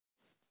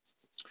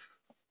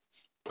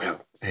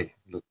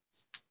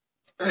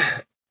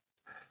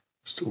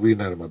still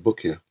reading out of my book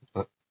here.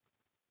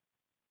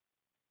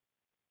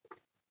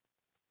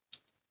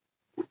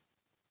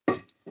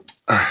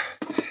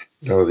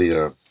 No,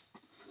 the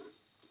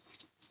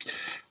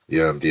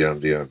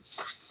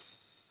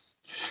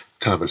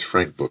Thomas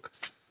Frank book,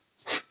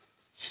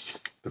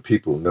 The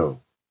People Know,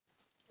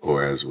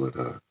 or as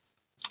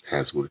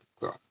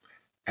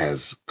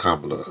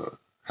Kamala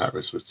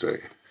Harris would say,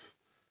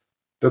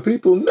 the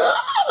people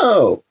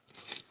know.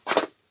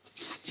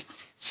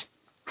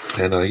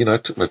 And I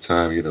took my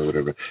time,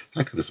 whatever.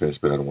 I could have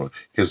finished, but I don't want to.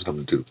 Here's what I'm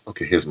gonna do.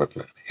 Okay, here's my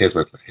plan.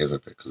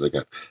 Because I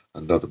got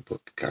another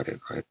book got in,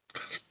 right?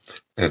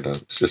 And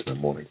it's just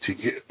my morning tea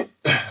here.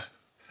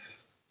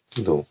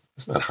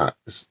 It's not hot.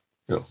 It's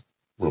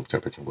room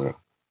temperature, whatever.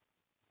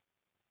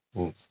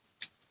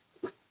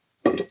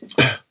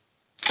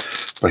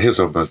 But here's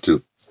what I'm about to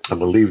do. I'm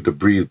gonna leave the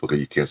Breathe book.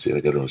 You can't see it. I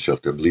got it on the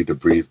shelf there. I'm gonna leave the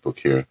Breathe book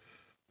here.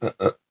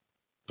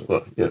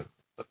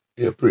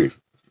 Breathe.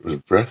 Was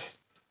it breath?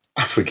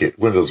 I forget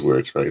one of those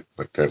words, right?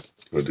 Like that.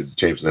 The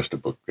James Nestor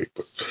book, great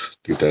book.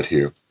 Do that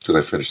here because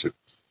I finished it.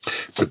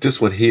 But this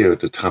one here,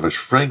 the Thomas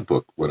Frank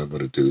book, what I'm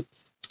going to do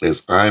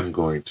is I'm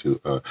going to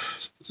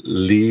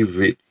leave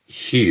it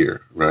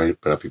here, right?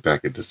 But I'll be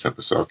back in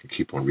December, so I can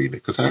keep on reading it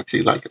because I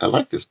actually like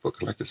this book.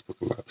 I like this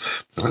book a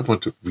lot, and I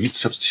want to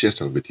share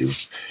something with you.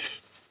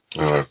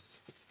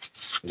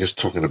 Just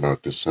talking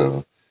about this.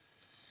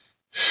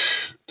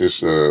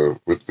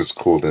 What's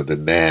called the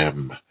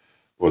NAM,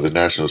 or the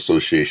National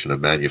Association of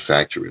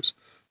Manufacturers,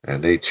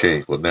 and they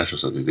changed. Well, National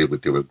Association,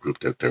 they were a group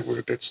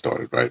that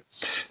started, right?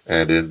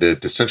 And then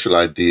the central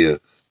idea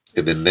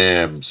in the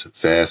NAM's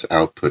vast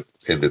output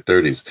in the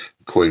 30s,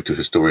 according to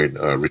historian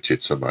Richard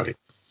Tedlow,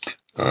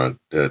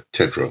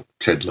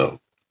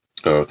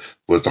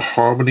 was the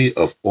harmony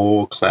of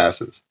all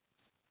classes.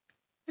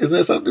 Isn't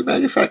that something? The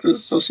Manufacturers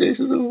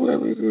Association or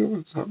whatever?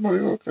 Harmony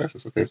of all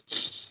classes. Okay.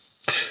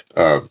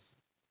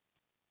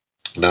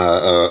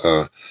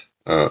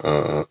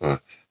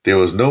 There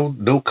was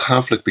no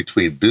conflict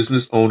between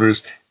business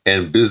owners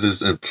and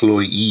business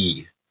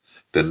employee.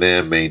 The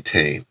NAM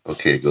maintained.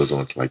 Okay, it goes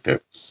on like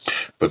that.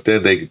 But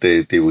then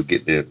they would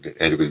get their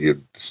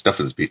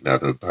stuffings beaten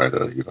out of by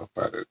the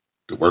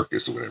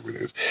workers or whatever it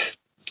is.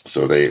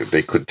 So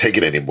they couldn't take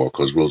it anymore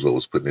because Roosevelt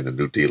was putting in a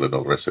New Deal and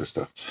all the rest of that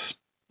stuff.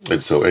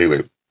 And so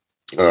anyway,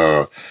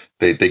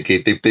 they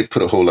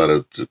put a whole lot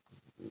of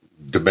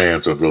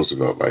demands on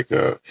Roosevelt, like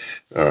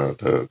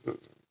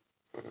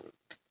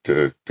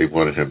they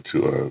wanted him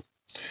to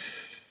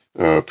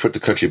put the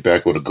country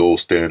back on the gold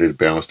standard,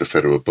 balance the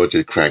federal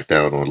budget, crack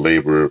down on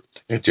labor,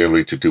 and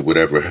generally to do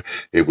whatever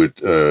it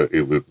would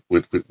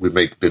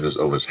make business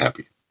owners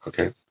happy.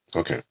 Okay.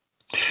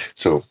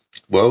 So,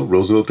 well,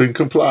 Roosevelt didn't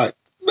comply.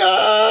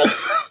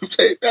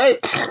 Say, hey,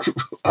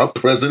 I'm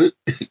president.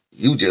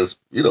 You just,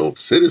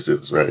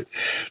 citizens, right?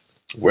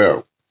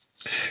 Well,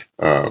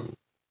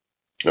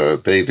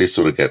 they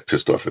sort of got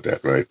pissed off at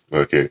that, right?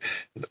 Okay,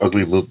 an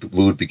ugly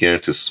mood began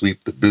to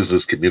sweep the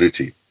business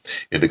community.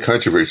 In the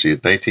controversial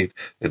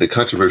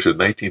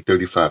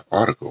 1935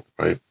 article,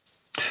 right,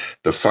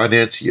 the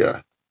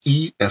financier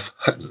E.F.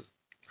 Hutton,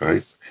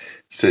 right,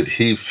 said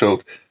he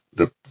felt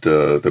the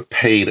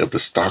pain of the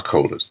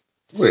stockholders.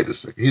 Wait a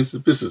second, he's a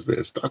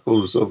businessman.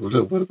 Stockholders over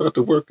there. What about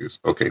the workers?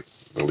 Okay,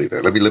 I'll leave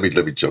that. Let me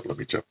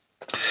jump.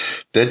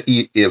 Then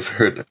E.F.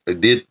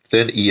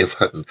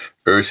 Hutton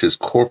urged his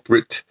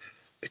corporate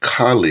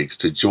colleagues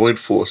to join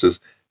forces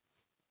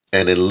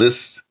and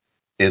enlist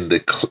in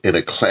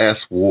a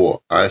class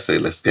war. I say,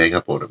 let's gang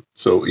up on them.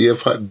 So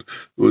E.F. Hutton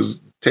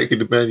was taking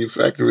the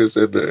manufacturers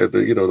and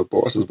the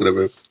bosses,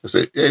 whatever, and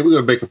say, hey,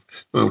 we're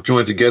gonna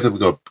join together. We're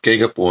gonna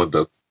gang up on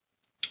the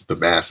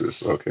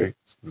masses. Okay,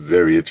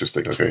 very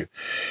interesting. Okay,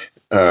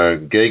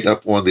 gang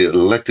up on the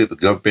elected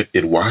government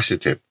in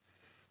Washington.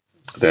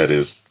 That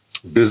is,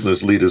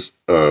 business leaders.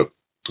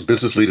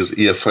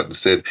 E.F. Hutton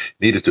said,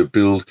 needed to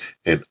build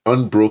an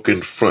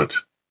unbroken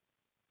front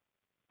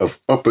of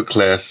upper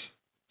class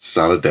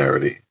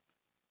solidarity.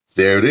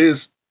 There it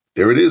is,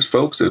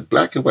 folks, in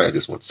black and white. I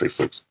just want to say,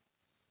 folks.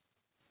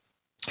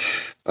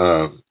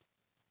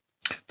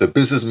 The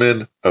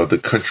businessmen of the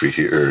country,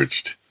 he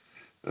urged,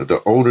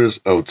 the owners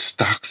of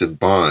stocks and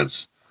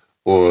bonds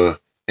or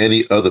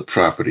any other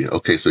property.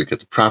 Okay, so you get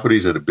the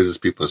properties and the business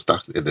people and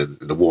stocks and then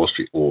the Wall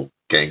Street all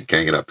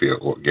ganging up here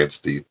or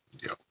against the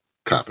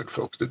common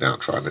folks, the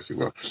downtrodden, if you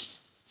will.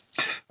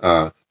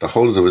 The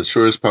holders of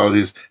insurance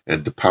policies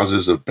and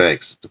depositors of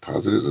banks.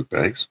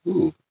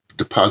 Ooh,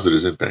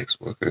 depositors in banks.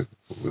 Okay,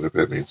 whatever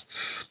that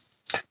means.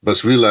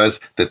 Must realize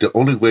that the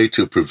only way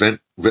to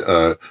prevent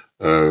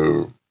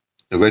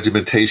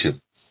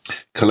regimentation,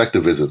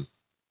 collectivism,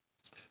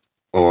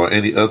 or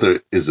any other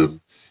ism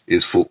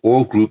is for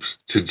all groups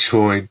to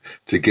join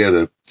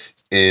together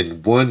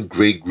in one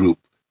great group,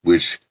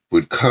 which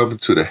would come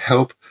to the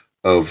help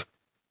of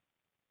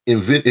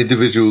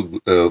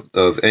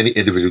of any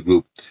individual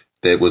group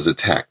that was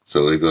attacked.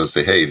 So they're going to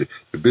say, hey, the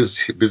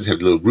business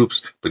have little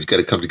groups, but you got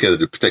to come together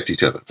to protect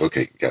each other.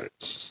 Okay, got it.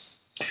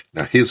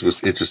 Now here's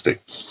what's interesting.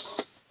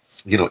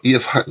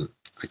 E.F. Hutton,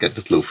 I got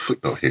this little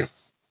footnote here.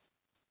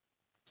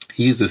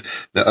 He's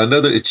this, now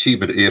another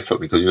achievement of E.F.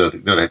 Hutton, because you know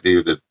that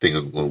there's that thing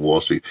on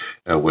Wall Street.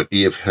 When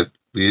E.F. Hutton,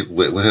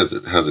 what has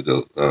it? How's it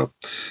go?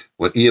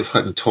 When E.F.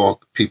 Hutton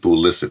talked, people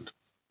listened.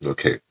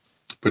 Okay,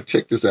 but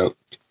check this out.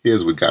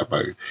 Here's what got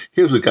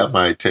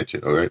my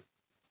attention. All right.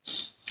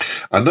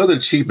 Another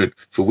achievement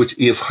for which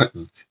E.F.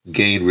 Hutton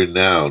gained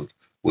renown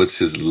was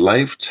in his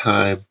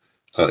lifetime,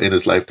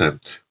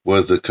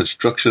 was the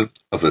construction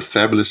of a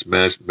fabulous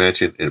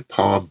mansion in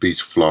Palm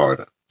Beach,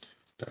 Florida.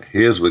 Now,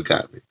 here's what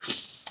got me.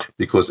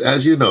 Because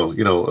as you know,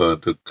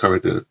 the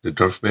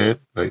drum man,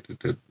 right,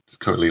 that's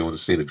currently on the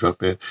scene, the drum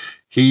man,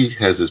 he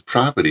has his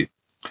property,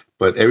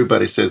 but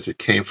everybody says it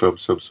came from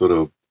some sort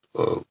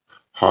of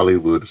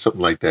Hollywood,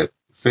 something like that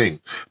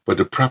thing. But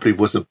the property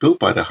wasn't built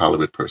by the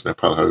Hollywood person. That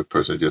probably Hollywood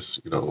person just,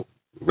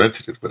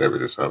 rented it, whatever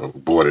it is,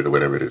 bought it or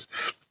whatever it is.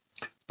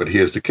 But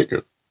here's the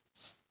kicker.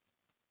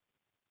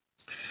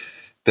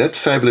 That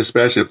fabulous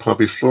mansion in Palm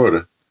Beach,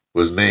 Florida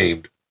was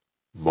named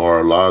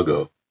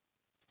Mar-a-Lago.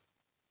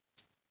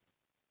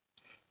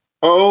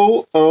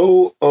 Oh.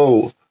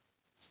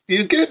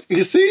 You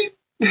see?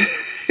 I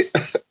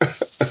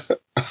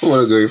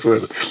want to go any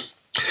further.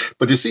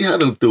 But you see how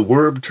the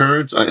worm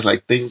turns? I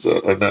like things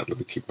are not. Let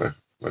me keep my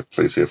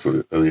place here for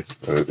the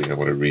other thing I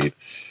want to read.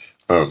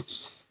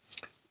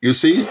 You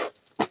see?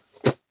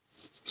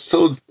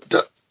 So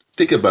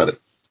think about it.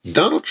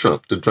 Donald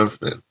Trump, the drum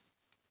man,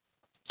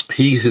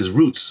 his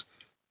roots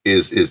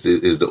is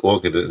the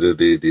organ,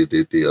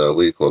 the what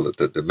do you call it,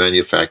 the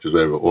manufacturers,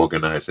 whatever,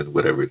 organizing,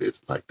 whatever it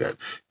is, like that.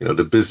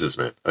 The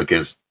businessman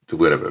against the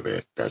whatever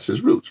man. That's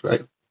his roots,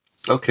 right?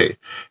 Okay.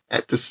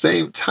 At the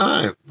same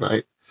time,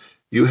 right,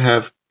 you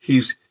have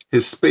his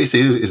space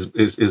is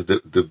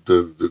the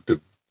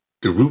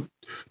root,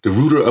 the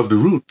rooter of the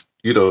root.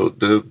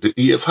 The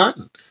E.F.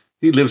 Hutton.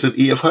 He lives in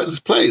E.F.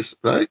 Hutton's place,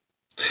 right?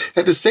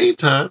 At the same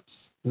time,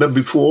 but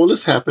before all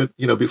this happened,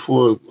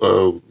 before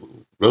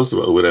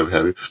Roosevelt or whatever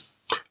have you,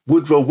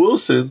 Woodrow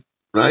Wilson,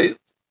 right?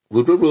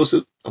 Woodrow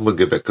Wilson, I'm going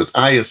to get back because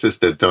I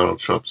insist that Donald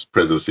Trump's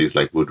presidency is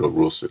like Woodrow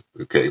Wilson,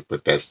 okay?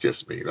 But that's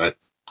just me, right?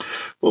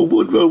 Well,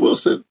 Woodrow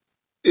Wilson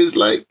is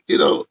like,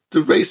 the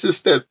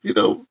racist that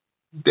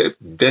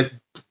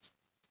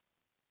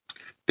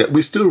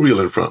we're still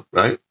reeling from,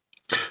 right?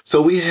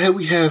 So we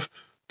have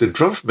the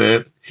drum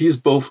man, he's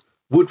both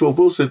Woodrow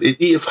Wilson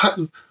and E.F.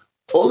 Hutton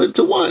all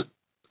into one.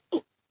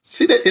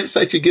 See that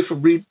insight you get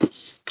from reading?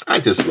 I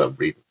just love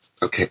reading.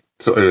 Okay,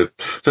 so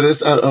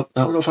this, I don't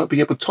know if I'll be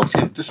able to talk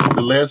to you. This is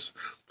the last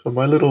of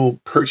my little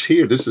perch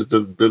here. This is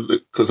the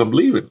because I'm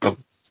leaving.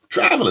 I'm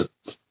traveling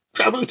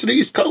to the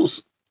East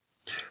Coast,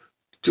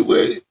 to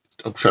where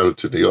I'm traveling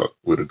to New York,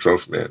 where the drum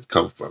man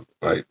come from,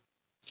 right?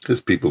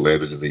 His people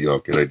landed in New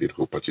York, and I did a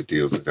whole bunch of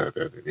deals and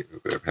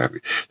whatever have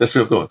you. That's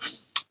where I'm going.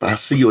 But I'll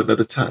see you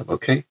another time,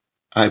 okay?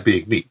 I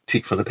being me,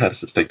 Teak from the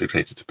Pattersons, taking the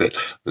train to Tibet,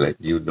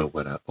 letting you know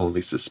what I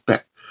only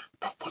suspect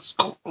about what's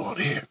going on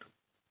here.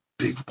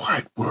 Big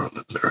wide world,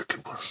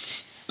 American world.